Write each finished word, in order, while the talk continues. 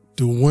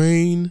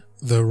Dwayne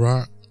 "The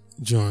Rock"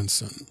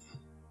 Johnson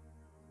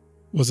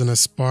was an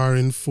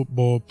aspiring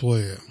football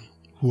player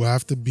who,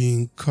 after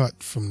being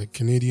cut from the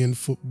Canadian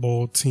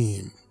football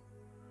team,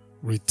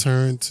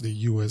 returned to the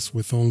U.S.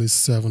 with only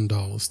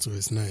 $7 to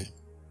his name.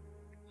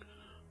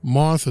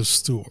 Martha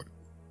Stewart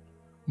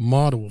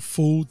modeled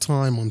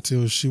full-time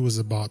until she was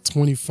about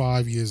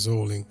 25 years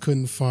old and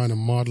couldn't find a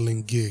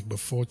modeling gig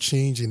before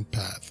changing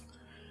path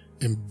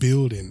and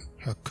building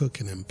her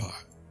cooking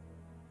empire.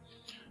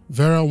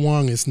 Vera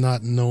Wang is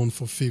not known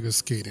for figure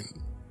skating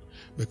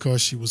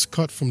because she was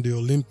cut from the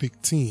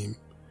Olympic team,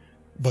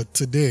 but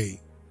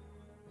today,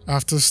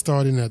 after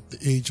starting at the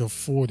age of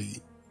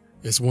 40,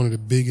 is one of the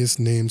biggest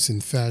names in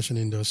fashion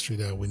industry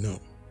that we know.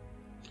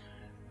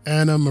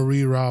 Anna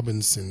Marie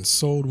Robinson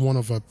sold one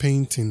of her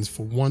paintings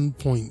for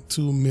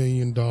 $1.2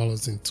 million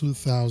in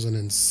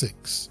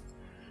 2006,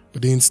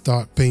 but didn't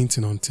start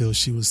painting until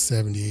she was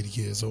 78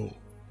 years old.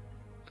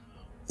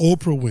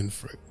 Oprah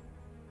Winfrey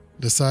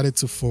decided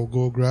to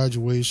forego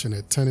graduation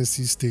at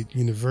Tennessee State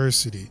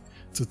University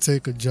to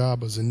take a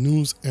job as a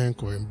news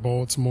anchor in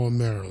Baltimore,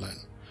 Maryland,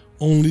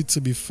 only to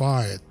be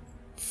fired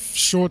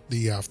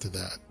shortly after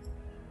that.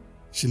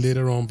 She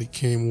later on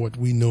became what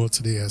we know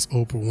today as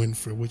Oprah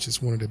Winfrey, which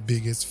is one of the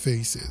biggest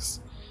faces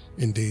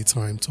in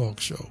daytime talk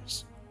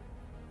shows.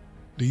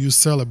 Do you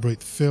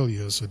celebrate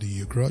failures or do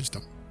you grudge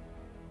them?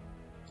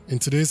 In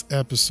today's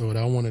episode,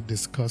 I want to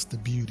discuss the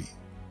beauty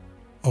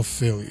of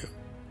failure.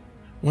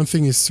 One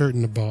thing is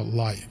certain about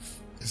life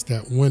is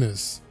that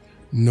winners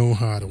know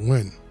how to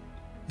win,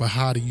 but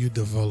how do you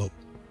develop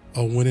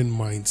a winning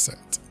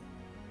mindset?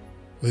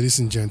 Ladies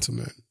and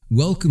gentlemen,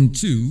 welcome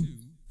to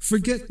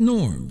Forget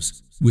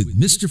Norms with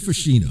Mr.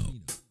 Fascino.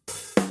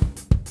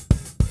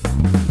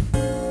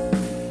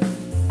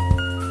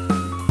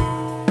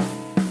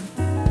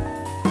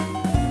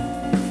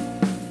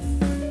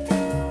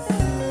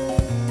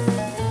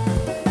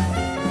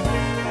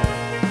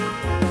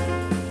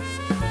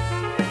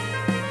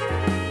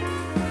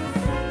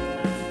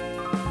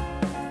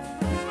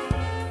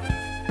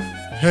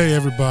 Hey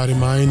everybody,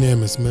 my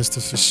name is Mr.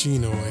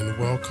 Fascino and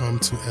welcome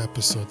to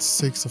episode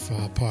 6 of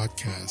our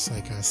podcast.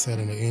 Like I said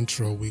in the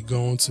intro, we're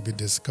going to be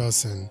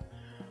discussing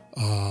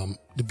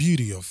the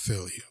beauty of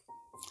failure.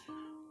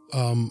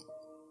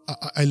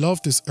 I love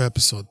this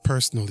episode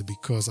personally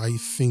because I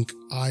think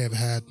I have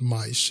had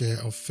my share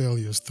of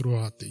failures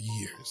throughout the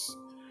years.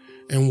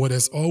 And what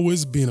has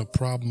always been a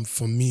problem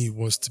for me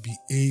was to be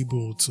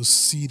able to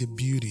see the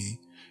beauty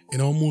in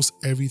almost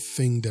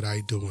everything that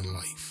I do in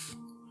life.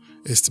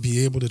 Is to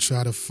be able to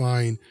try to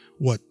find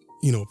what,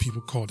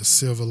 people call the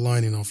silver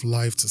lining of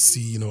life, to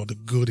see, the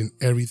good in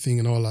everything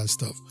and all that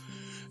stuff.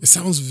 It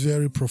sounds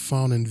very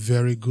profound and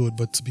very good,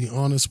 but to be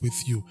honest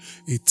with you,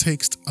 it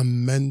takes a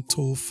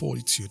mental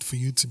fortitude for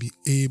you to be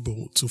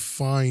able to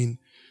find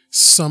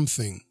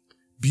something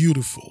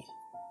beautiful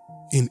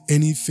in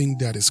anything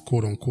that is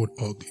quote unquote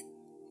ugly.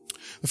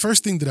 The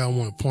first thing that I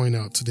want to point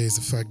out today is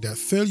the fact that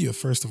failure,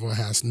 first of all,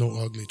 has no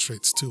ugly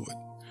traits to it.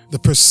 The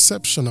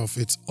perception of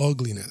its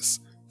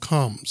ugliness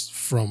comes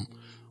from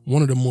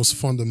one of the most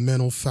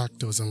fundamental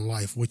factors in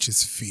life, which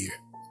is fear.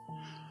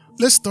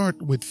 Let's start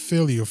with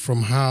failure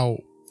from how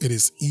it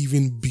is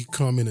even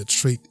becoming a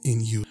trait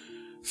in you.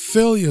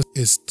 Failure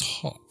is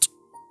taught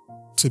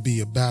to be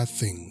a bad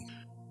thing.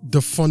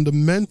 The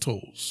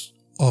fundamentals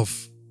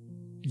of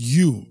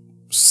you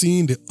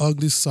seeing the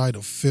ugly side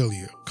of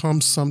failure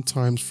comes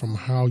sometimes from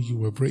how you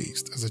were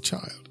raised as a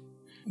child.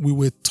 We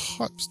were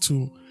taught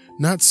to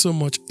not so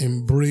much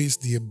embrace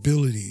the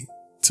ability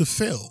to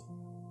fail.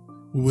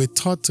 We were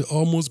taught to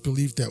almost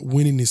believe that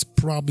winning is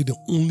probably the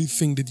only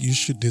thing that you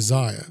should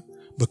desire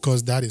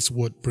because that is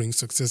what brings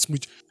success,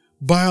 which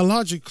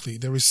biologically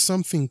there is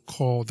something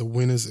called the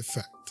winner's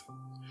effect.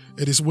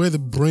 It is where the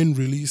brain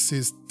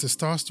releases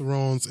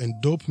testosterone and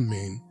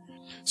dopamine.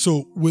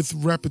 So with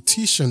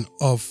repetition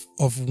of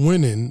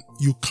winning,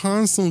 you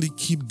constantly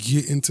keep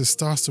getting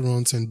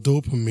testosterone and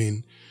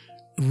dopamine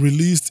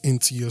released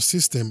into your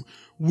system,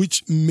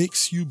 which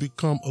makes you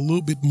become a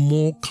little bit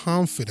more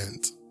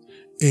confident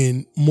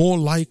and more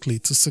likely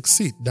to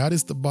succeed. That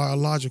is the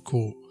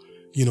biological,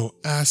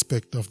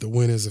 aspect of the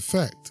winner's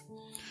effect.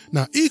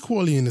 Now,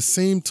 equally in the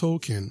same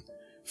token,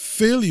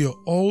 failure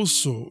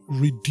also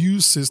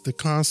reduces the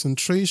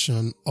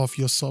concentration of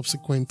your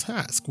subsequent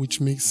task,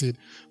 which makes it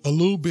a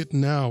little bit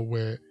now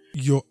where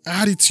your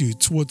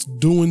attitude towards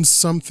doing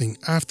something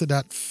after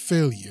that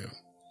failure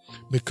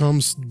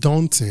becomes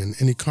daunting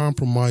and it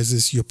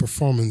compromises your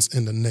performance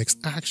in the next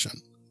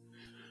action.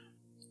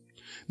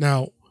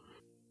 Now,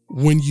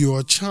 when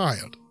you're a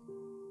child,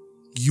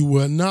 you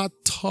were not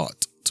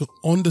taught to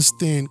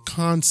understand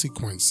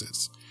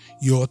consequences.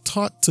 You're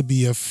taught to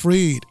be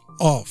afraid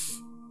of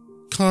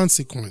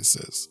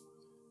consequences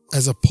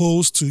as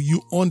opposed to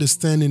you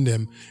understanding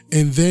them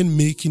and then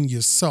making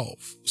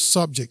yourself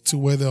subject to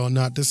whether or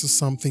not this is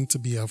something to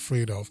be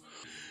afraid of.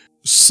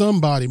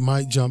 Somebody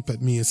might jump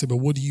at me and say, but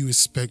what do you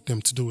expect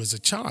them to do as a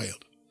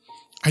child?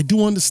 I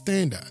do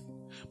understand that.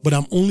 But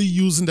I'm only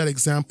using that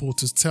example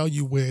to tell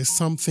you where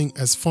something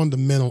as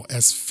fundamental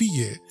as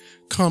fear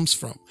comes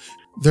from.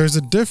 There's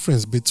a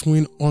difference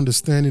between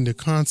understanding the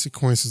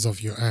consequences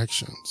of your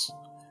actions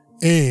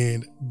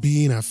and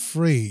being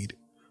afraid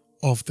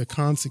of the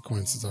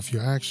consequences of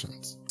your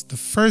actions. The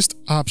first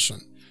option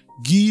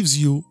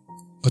gives you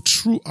a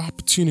true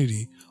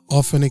opportunity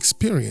of an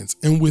experience.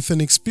 And with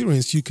an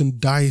experience, you can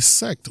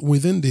dissect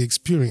within the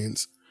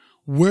experience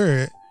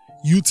where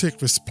you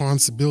take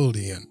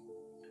responsibility in.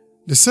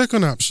 The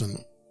second option,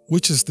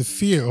 which is the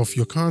fear of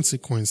your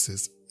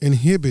consequences,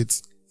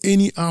 inhibits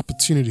any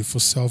opportunity for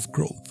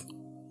self-growth.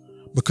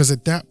 Because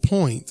at that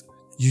point,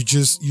 you're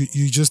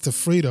just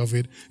afraid of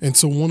it. And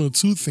so one or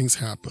two things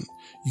happen.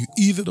 You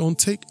either don't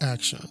take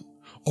action,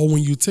 or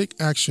when you take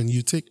action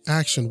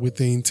with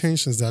the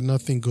intentions that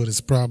nothing good is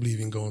probably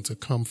even going to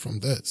come from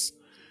this.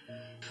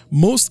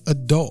 Most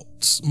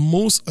adults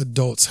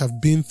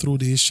have been through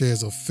their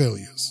shares of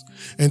failures.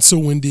 And so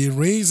when they're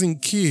raising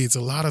kids,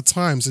 a lot of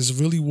times it's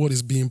really what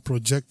is being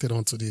projected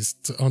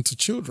onto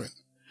children.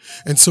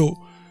 And so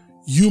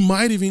you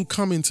might even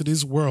come into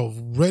this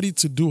world ready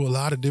to do a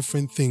lot of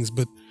different things,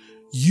 but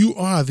you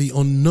are the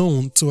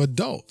unknown to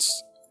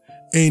adults.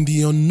 And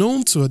the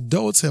unknown to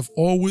adults have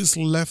always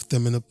left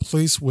them in a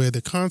place where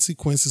the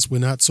consequences were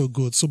not so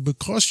good. So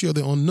because you're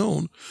the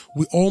unknown,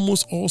 we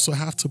almost also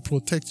have to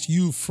protect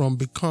you from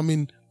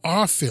becoming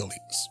our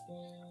failures.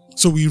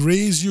 So we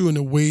raise you in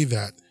a way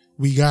that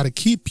we got to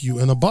keep you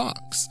in a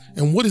box.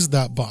 And what is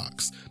that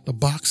box? The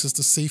box is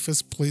the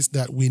safest place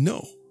that we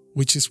know,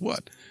 which is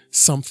what?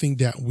 Something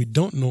that we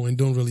don't know and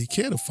don't really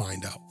care to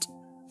find out.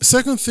 The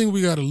second thing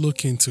we got to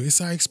look into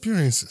is our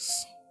experiences.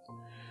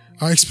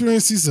 Our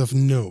experiences of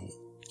no.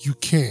 You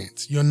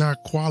can't. You're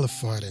not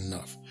qualified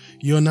enough.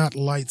 You're not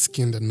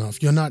light-skinned enough.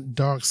 You're not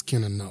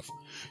dark-skinned enough.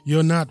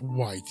 You're not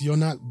white. You're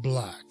not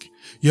black.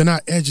 You're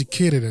not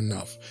educated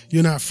enough.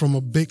 You're not from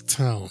a big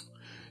town.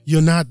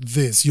 You're not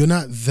this. You're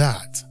not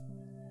that.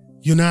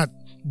 You're not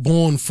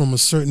born from a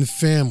certain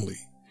family.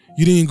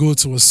 You didn't go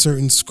to a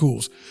certain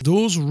schools.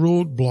 Those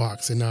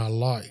roadblocks in our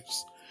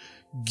lives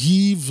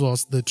give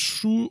us the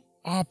true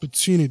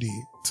opportunity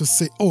to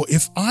say, oh,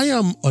 if I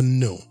am a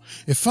no,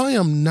 if I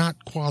am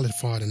not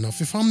qualified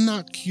enough, if I'm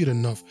not cute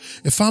enough,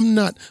 if I'm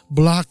not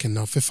black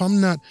enough, if I'm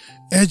not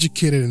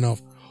educated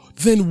enough,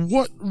 then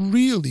what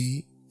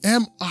really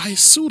am I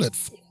suited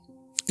for?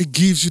 It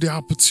gives you the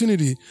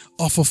opportunity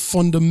of a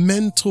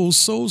fundamental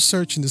soul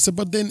searching to say,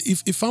 but then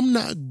if I'm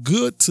not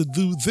good to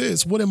do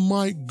this, what am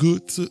I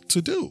good to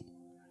do?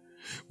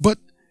 But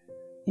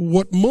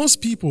what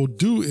most people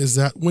do is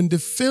that when the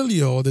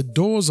failure or the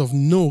doors of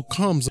no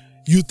comes,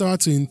 you start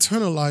to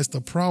internalize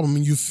the problem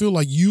and you feel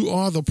like you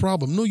are the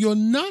problem. No, you're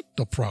not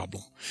the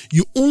problem.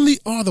 You only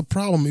are the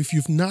problem if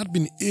you've not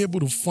been able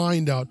to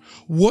find out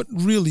what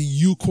really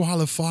you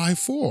qualify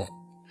for.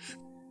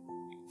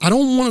 I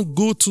don't want to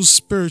go too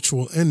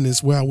spiritual in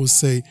this where I would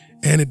say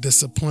any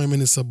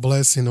disappointment is a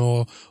blessing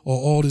or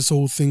all these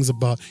old things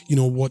about,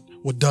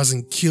 what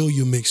doesn't kill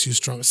you makes you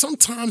stronger.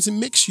 Sometimes it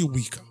makes you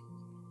weaker.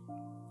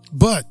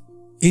 But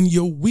in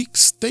your weak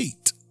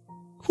state,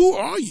 who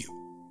are you?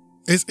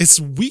 Is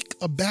weak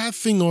a bad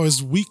thing or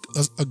is weak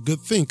a good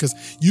thing? Because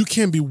you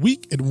can be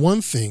weak at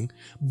one thing,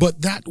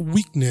 but that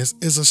weakness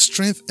is a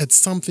strength at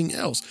something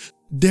else.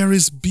 There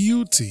is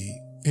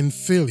beauty in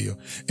failure.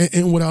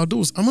 And what I'll do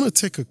is I'm going to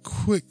take a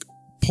quick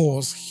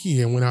pause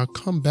here. And when I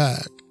come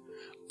back,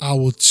 I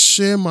will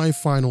share my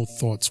final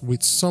thoughts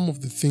with some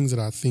of the things that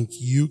I think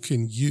you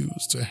can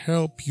use to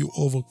help you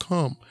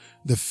overcome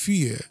the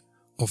fear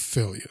of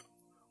failure.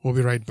 We'll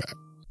be right back.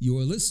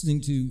 You're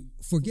listening to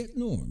Forget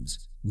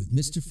Norms with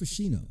Mr.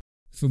 Fashino.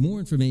 For more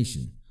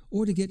information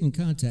or to get in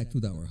contact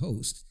with our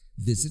host,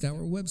 visit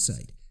our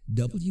website,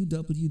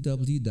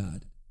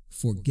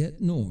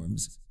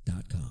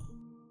 www.forgetnorms.com.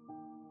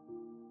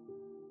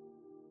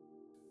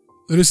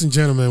 Ladies and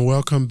gentlemen,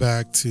 welcome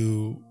back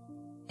to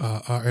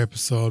our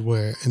episode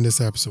where in this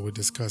episode we're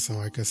discussing,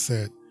 like I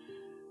said,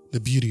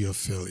 the beauty of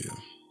failure.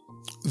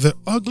 The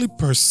ugly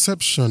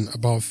perception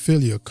about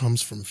failure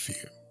comes from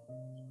fear.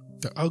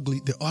 The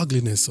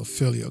ugliness of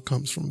failure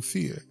comes from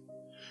fear.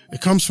 It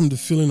comes from the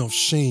feeling of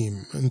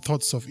shame and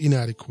thoughts of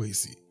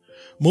inadequacy.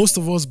 Most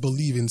of us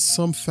believe in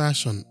some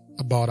fashion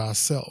about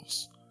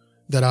ourselves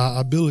that our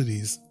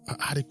abilities are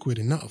adequate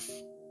enough.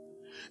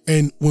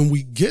 And when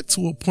we get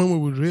to a point where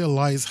we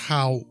realize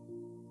how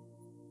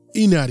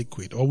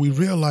inadequate or we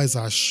realize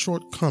our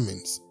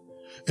shortcomings,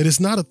 it is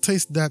not a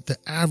taste that the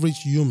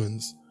average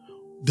humans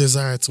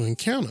desire to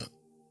encounter.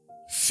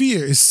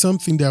 Fear is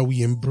something that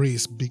we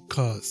embrace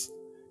because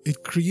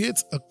it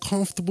creates a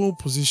comfortable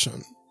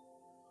position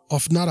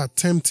of not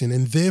attempting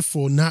and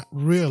therefore not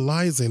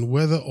realizing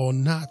whether or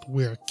not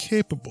we are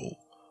capable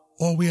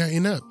or we are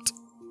inept.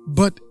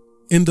 But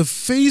in the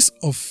face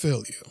of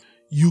failure,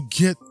 you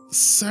get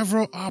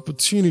several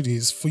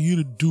opportunities for you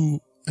to do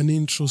an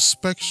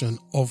introspection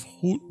of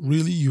who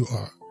really you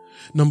are.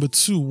 Number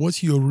two,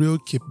 what your real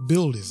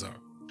capabilities are.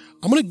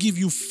 I'm going to give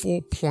you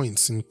 4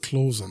 points in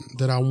closing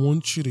that I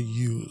want you to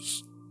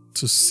use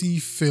to see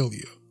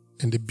failure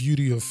and the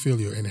beauty of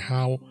failure and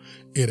how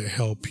it'll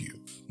help you.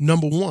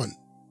 Number one,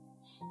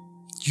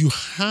 you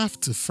have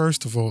to,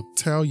 first of all,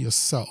 tell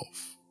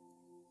yourself,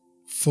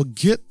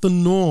 forget the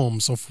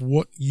norms of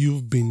what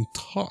you've been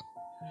taught,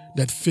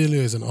 that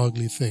failure is an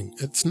ugly thing.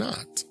 It's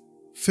not.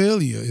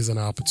 Failure is an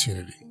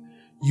opportunity.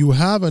 You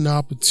have an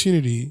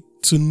opportunity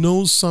to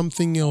know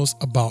something else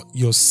about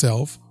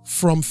yourself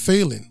from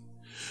failing.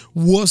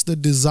 Was the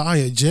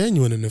desire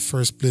genuine in the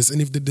first place?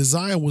 And if the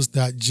desire was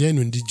that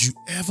genuine, did you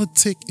ever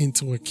take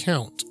into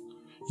account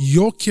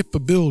your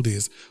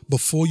capabilities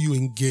before you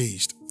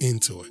engaged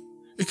into it?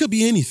 It could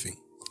be anything.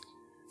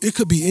 It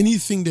could be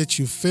anything that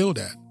you failed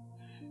at.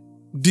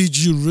 Did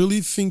you really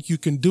think you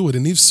can do it?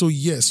 And if so,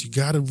 yes, you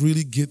got to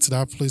really get to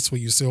that place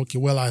where you say, okay,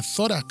 well, I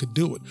thought I could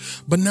do it,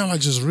 but now I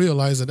just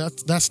realized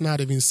that that's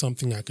not even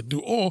something I could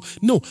do. Or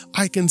no,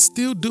 I can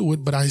still do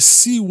it, but I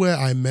see where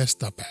I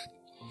messed up at.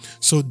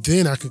 So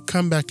then I could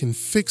come back and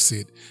fix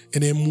it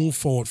and then move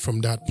forward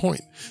from that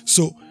point.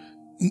 So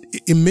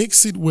it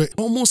makes it where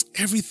almost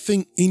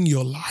everything in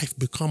your life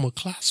become a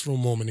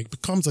classroom moment. It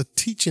becomes a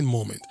teaching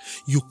moment.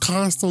 You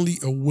constantly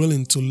are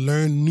willing to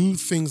learn new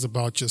things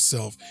about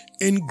yourself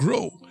and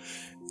grow.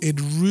 It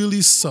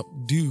really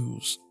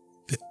subdues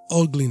the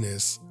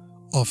ugliness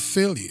of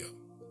failure.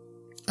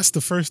 That's the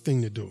first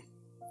thing to do.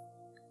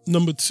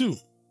 Number two,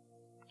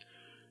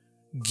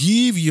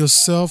 give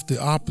yourself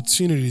the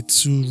opportunity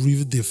to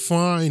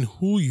redefine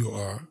who you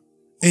are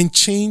and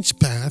change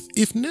path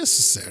if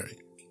necessary.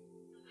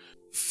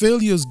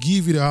 Failures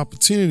give you the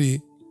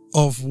opportunity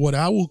of what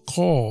I will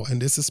call,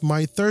 and this is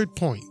my third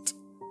point,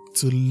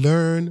 to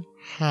learn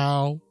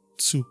how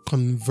to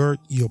convert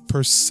your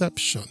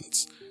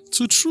perceptions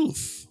to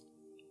truth.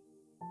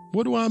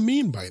 What do I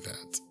mean by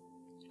that?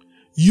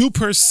 You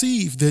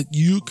perceive that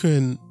you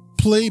can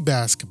play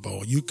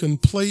basketball, you can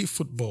play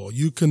football,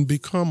 you can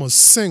become a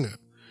singer.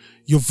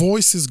 Your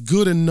voice is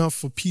good enough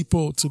for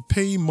people to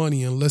pay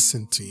money and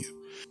listen to you.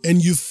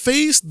 And you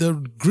face the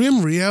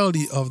grim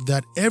reality of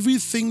that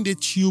everything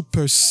that you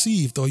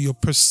perceived or your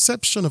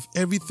perception of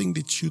everything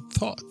that you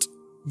thought,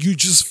 you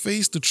just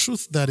face the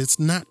truth that it's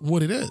not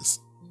what it is.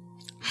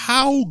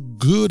 How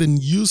good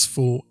and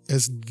useful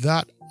is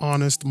that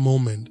honest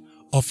moment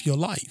of your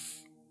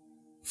life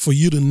for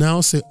you to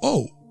now say,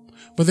 oh,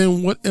 but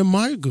then what am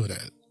I good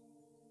at?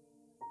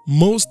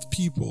 Most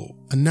people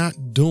are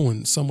not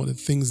doing some of the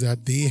things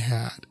that they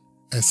had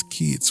as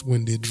kids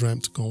when they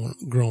dreamt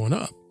growing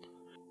up.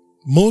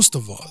 Most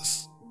of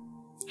us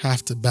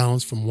have to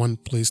bounce from one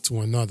place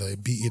to another,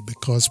 be it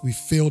because we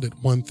failed at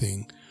one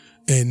thing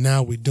and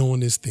now we're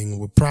doing this thing.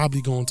 We're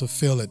probably going to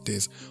fail at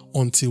this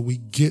until we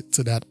get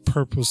to that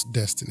purpose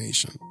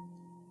destination.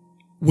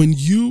 When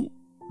you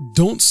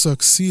don't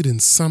succeed in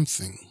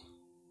something,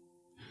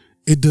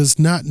 it does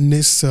not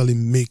necessarily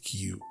make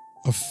you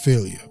a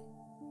failure.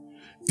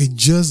 It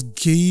just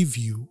gave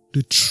you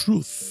the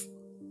truth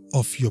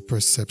of your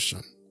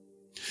perception.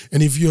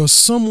 And if you're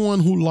someone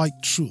who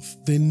likes truth,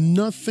 then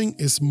nothing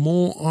is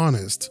more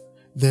honest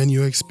than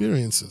your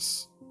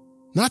experiences.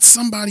 Not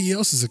somebody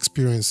else's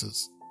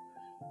experiences,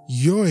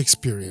 your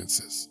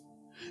experiences.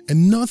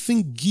 And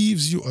nothing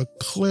gives you a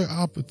clear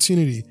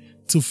opportunity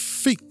to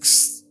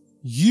fix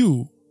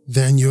you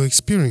than your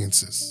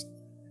experiences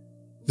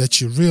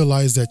that you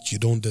realize that you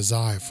don't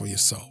desire for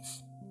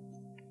yourself.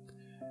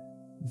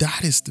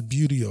 That is the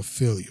beauty of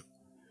failure.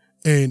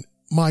 And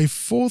my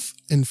fourth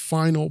and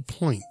final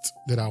point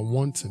that I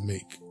want to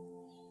make,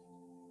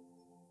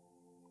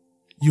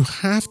 you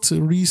have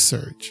to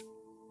research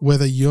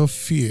whether your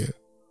fear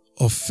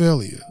of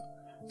failure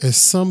is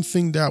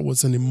something that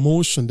was an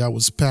emotion that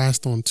was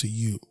passed on to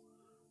you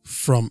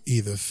from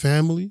either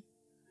family,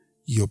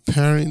 your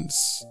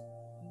parents,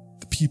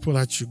 the people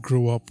that you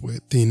grew up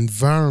with, the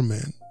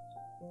environment,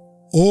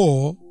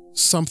 or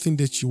something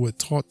that you were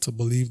taught to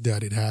believe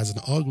that it has an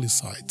ugly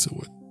side to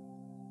it.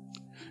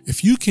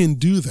 If you can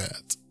do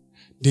that,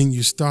 then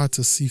you start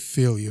to see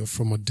failure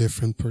from a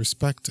different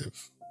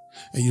perspective.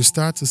 And you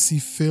start to see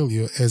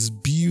failure as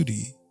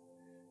beauty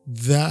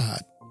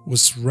that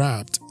was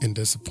wrapped in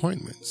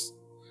disappointments.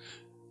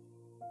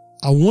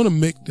 I want to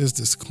make this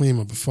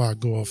disclaimer before I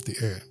go off the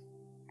air.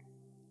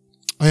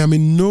 I am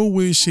in no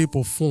way, shape,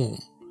 or form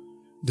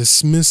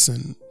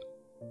dismissing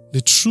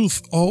the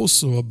truth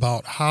also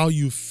about how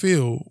you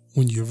feel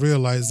when you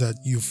realize that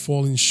you've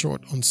fallen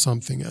short on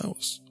something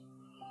else.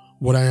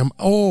 What I am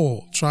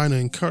all trying to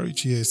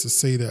encourage here is to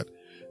say that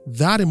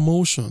that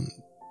emotion,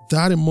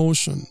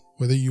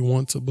 whether you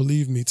want to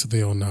believe me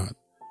today or not,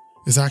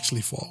 is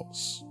actually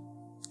false.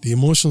 The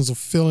emotions of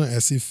feeling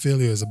as if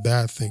failure is a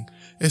bad thing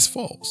is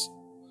false.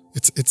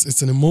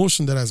 It's an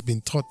emotion that has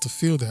been taught to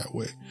feel that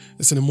way.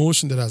 It's an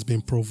emotion that has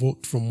been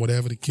provoked from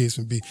whatever the case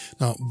may be.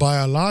 Now,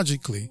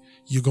 biologically,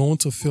 you're going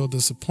to feel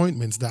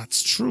disappointments.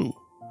 That's true.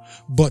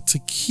 But to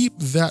keep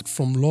that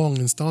from long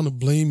and start to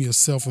blame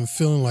yourself and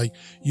feeling like,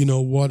 you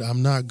know what,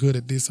 I'm not good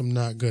at this, I'm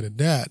not good at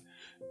that,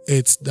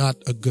 it's not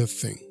a good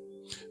thing.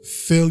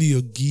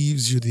 Failure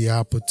gives you the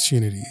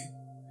opportunity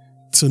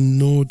to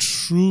know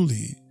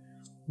truly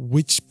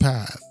which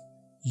path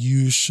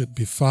you should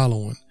be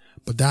following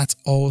But that's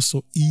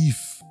also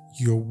if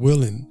you're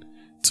willing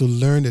to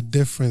learn the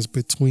difference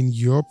between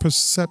your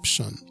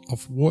perception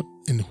of what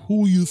and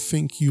who you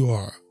think you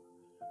are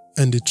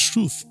and the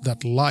truth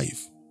that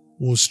life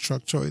will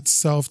structure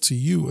itself to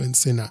you and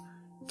say, nah,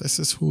 this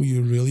is who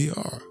you really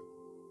are.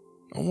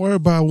 Don't worry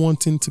about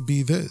wanting to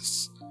be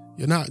this.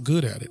 You're not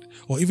good at it.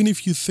 Or even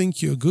if you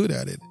think you're good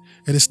at it,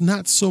 it is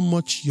not so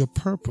much your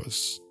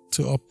purpose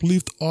to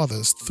uplift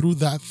others through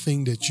that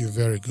thing that you're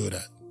very good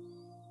at.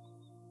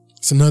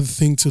 It's another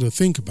thing to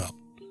think about.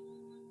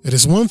 It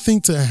is one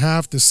thing to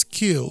have the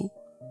skill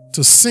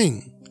to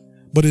sing,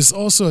 but it's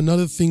also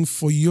another thing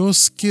for your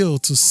skill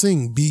to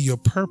sing be your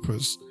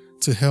purpose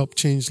to help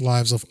change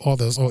lives of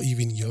others or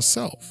even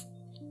yourself.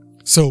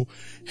 So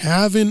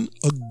having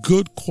a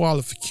good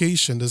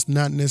qualification does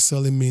not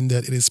necessarily mean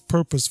that it is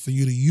purpose for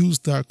you to use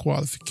that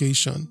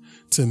qualification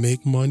to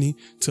make money,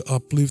 to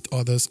uplift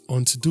others,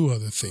 and to do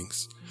other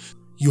things.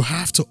 You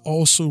have to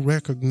also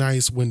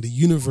recognize when the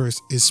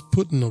universe is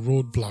putting a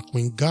roadblock,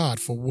 when God,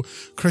 for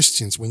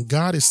Christians, when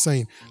God is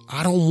saying,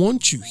 I don't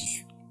want you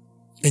here.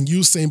 And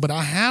you saying, but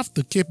I have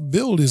the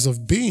capabilities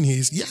of being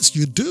here. Yes,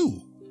 you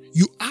do.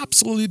 You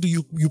absolutely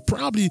do. You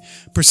probably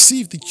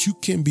perceive that you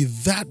can be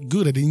that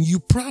good at it, and you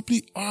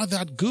probably are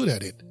that good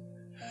at it.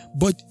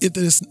 But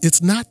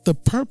it's not the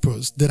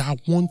purpose that I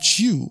want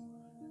you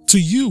to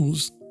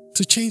use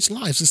to change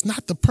lives. It's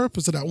not the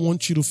purpose that I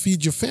want you to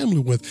feed your family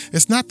with.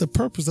 It's not the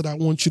purpose that I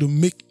want you to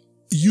make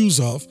use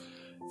of,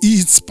 in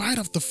spite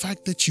of the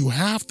fact that you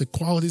have the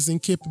qualities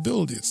and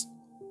capabilities.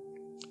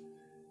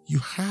 You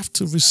have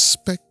to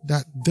respect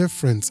that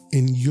difference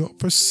in your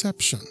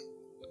perception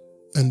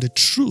and the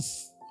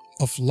truth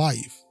of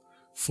life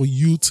for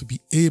you to be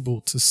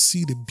able to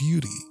see the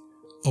beauty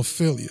of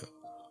failure.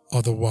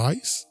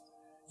 Otherwise,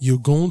 you're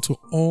going to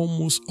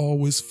almost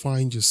always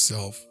find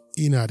yourself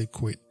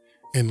inadequate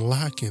and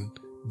lacking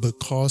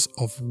because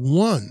of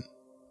one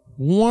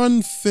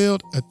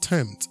failed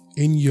attempt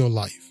in your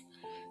life.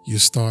 You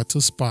start to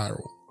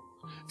spiral.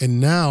 And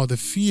now the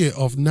fear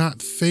of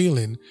not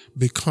failing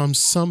becomes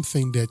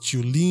something that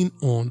you lean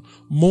on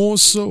more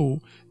so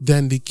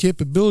than the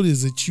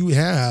capabilities that you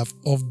have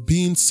of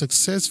being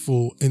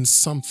successful in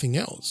something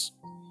else.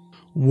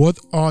 What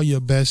are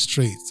your best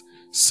traits?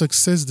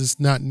 Success does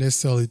not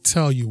necessarily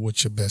tell you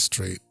what your best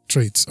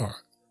traits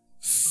are.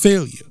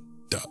 Failure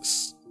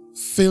does.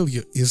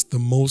 Failure is the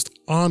most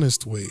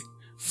honest way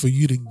for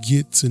you to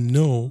get to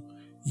know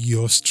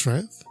your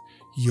strength,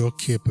 your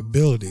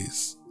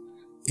capabilities,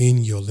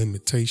 and your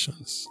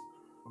limitations.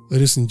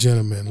 Ladies and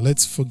gentlemen,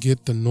 let's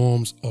forget the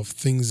norms of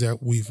things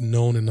that we've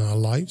known in our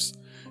lives,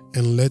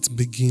 and let's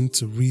begin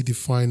to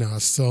redefine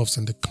ourselves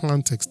in the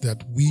context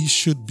that we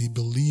should be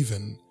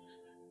believing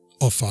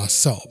of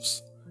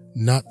ourselves,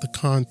 not the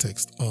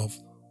context of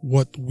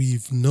what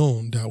we've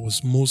known that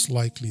was most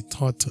likely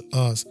taught to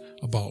us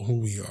about who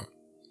we are.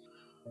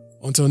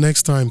 Until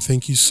next time,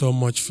 thank you so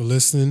much for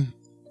listening.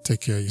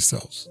 Take care of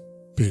yourselves.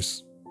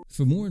 Peace.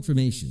 For more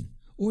information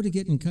or to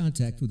get in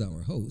contact with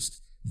our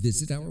host,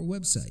 visit our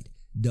website,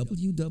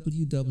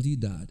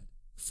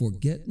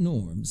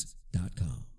 www.forgetnorms.com.